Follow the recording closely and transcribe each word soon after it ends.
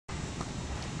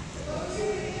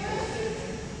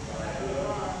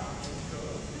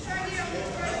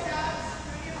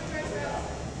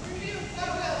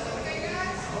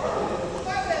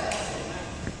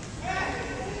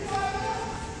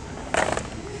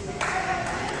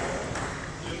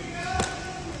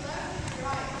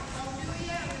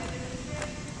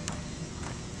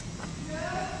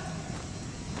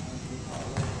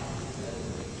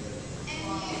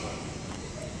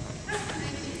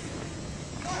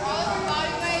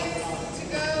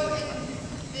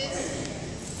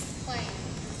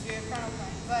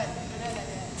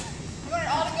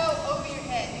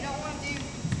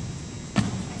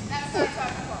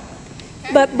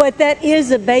But that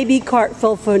is a baby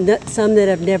cartwheel for some that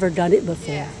have never done it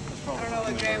before. Yeah. I don't know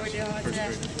what grade we're dealing with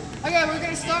today. Okay, we're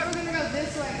gonna start. We're gonna go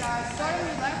this way, guys. Start with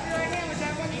your left or right hand,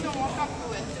 whichever one you feel more comfortable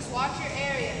with. Just watch your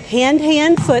area.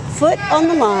 Hand, foot, foot on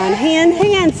the line.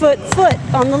 Hand, foot, foot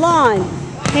on the line.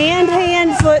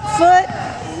 Hand, foot, foot.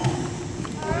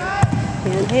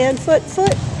 Hand, foot,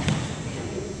 foot.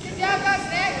 Good job, guys.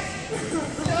 Next. Let's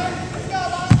go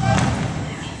long way.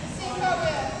 Let's see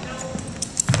cartwheel.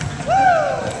 Woo!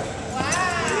 Wow.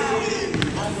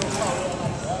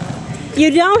 You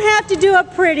don't have to do a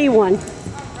pretty one. All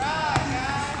right,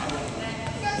 guys.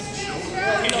 Let's go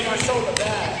straight. Keep my shoulder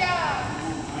back. Good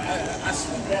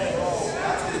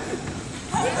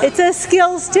job. It's a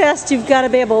skills test you've got to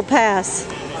be able to pass.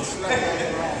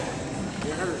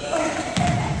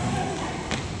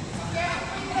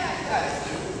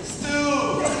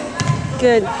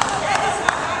 Good.